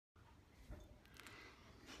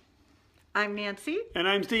I'm Nancy. And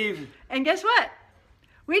I'm Steve. And guess what?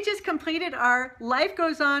 We just completed our Life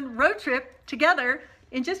Goes On road trip together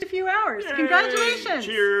in just a few hours. Yay! Congratulations.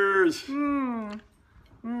 Cheers.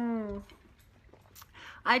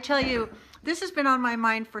 I tell you, this has been on my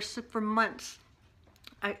mind for months.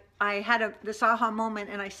 I had this aha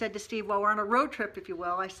moment, and I said to Steve, well, we're on a road trip, if you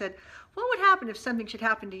will. I said, what would happen if something should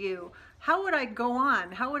happen to you? How would I go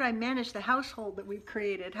on? How would I manage the household that we've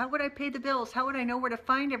created? How would I pay the bills? How would I know where to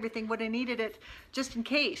find everything when I needed it just in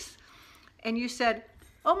case? And you said,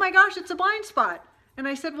 oh my gosh, it's a blind spot. And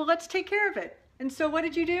I said, well, let's take care of it. And so what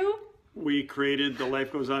did you do? We created the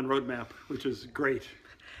Life Goes On roadmap, which is great.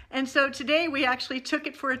 And so today we actually took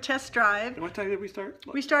it for a test drive. And what time did we start?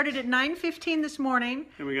 We started at 9:15 this morning.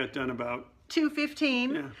 And we got done about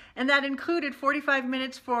 2:15. Yeah. And that included 45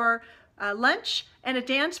 minutes for lunch and a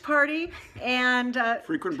dance party and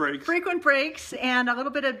frequent breaks and a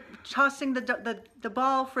little bit of tossing the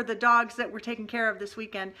ball for the dogs that we're taking care of this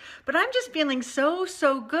weekend. But I'm just feeling so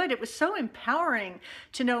good. It was so empowering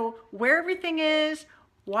to know where everything is,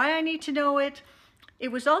 why I need to know it.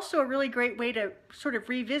 It was also a really great way to sort of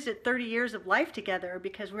revisit 30 years of life together,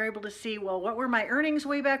 because we were able to see, well, what were my earnings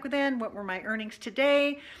way back then? What were my earnings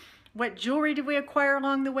today? What jewelry did we acquire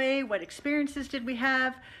along the way? What experiences did we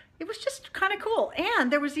have? It was just kind of cool.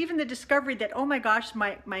 And there was even the discovery that, oh my gosh,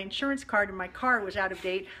 my insurance card in my car was out of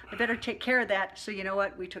date. I better take care of that. So you know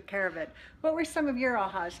what? We took care of it. What were some of your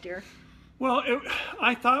ahas, dear? Well,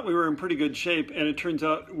 I thought we were in pretty good shape, and it turns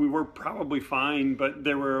out we were probably fine, but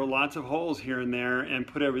there were lots of holes here and there, and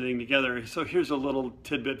put everything together. So here's a little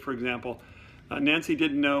tidbit, for example. Nancy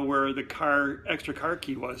didn't know where the extra car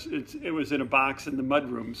key was. It was in a box in the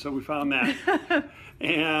mudroom, so we found that.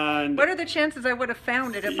 And what are the chances I would have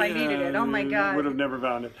found it if I needed it? Oh my God. Would have never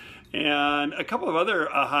found it. And a couple of other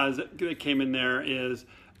ahas that came in there is,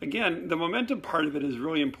 again, the momentum part of it is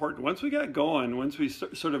really important. Once we got going, once we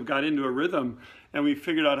sort of got into a rhythm and we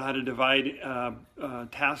figured out how to divide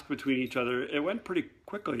tasks between each other, it went pretty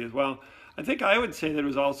quickly as well. I think I would say that it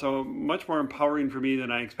was also much more empowering for me than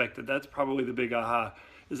I expected. That's probably the big aha,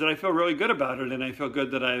 is that I feel really good about it, and I feel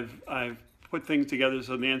good that I've put things together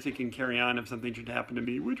so Nancy can carry on if something should happen to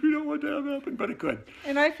me, which we don't want to have happen, but it could.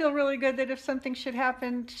 And I feel really good that if something should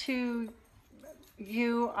happen to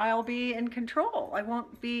you, I'll be in control. I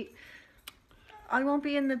won't be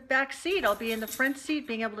in the back seat. I'll be in the front seat,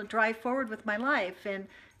 being able to drive forward with my life. And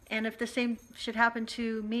if the same should happen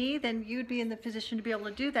to me, then you'd be in the position to be able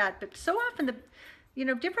to do that. But so often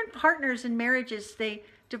different partners in marriages, they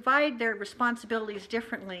divide their responsibilities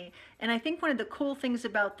differently. And I think one of the cool things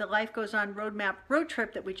about the Life Goes On roadmap road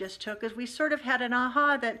trip that we just took is we sort of had an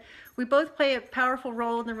aha that we both play a powerful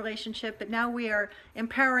role in the relationship, but now we are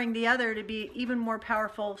empowering the other to be even more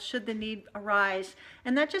powerful should the need arise.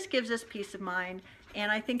 And that just gives us peace of mind. And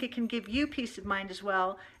I think it can give you peace of mind as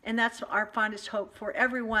well. And that's our fondest hope for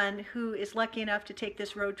everyone who is lucky enough to take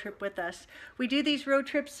this road trip with us. We do these road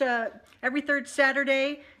trips every third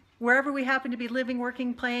Saturday, wherever we happen to be living,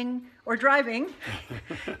 working, playing, or driving.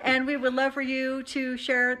 And we would love for you to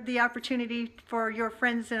share the opportunity for your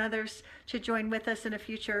friends and others to join with us in a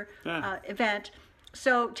future event.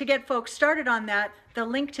 So to get folks started on that, the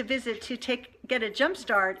link to visit to get a jump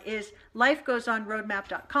start is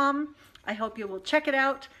lifegoesonroadmap.com. I hope you will check it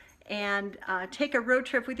out and take a road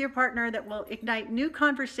trip with your partner that will ignite new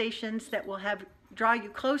conversations that will draw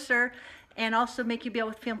you closer and also make you be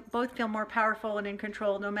able to both feel more powerful and in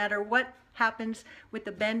control no matter what happens with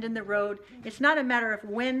the bend in the road. It's not a matter of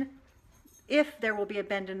if there will be a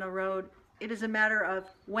bend in the road. It is a matter of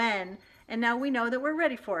when. And now we know that we're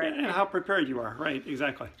ready for it. And how prepared you are. Right,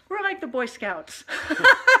 exactly. We're like the Boy Scouts.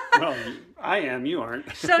 Well, I am, you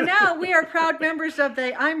aren't. So now we are proud members of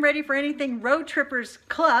the I'm Ready for Anything Road Trippers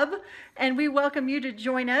Club, and we welcome you to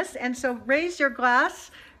join us. And so raise your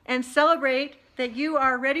glass and celebrate that you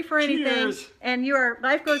are ready for anything. Cheers. And you are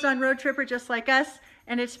Life Goes On road tripper just like us.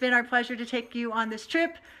 And it's been our pleasure to take you on this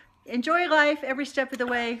trip. Enjoy life every step of the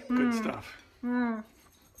way. Good stuff.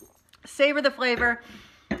 Savor the flavor.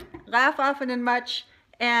 Laugh often and much.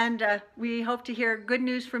 And we hope to hear good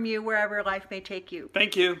news from you wherever life may take you.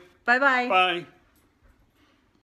 Thank you. Bye-bye. Bye.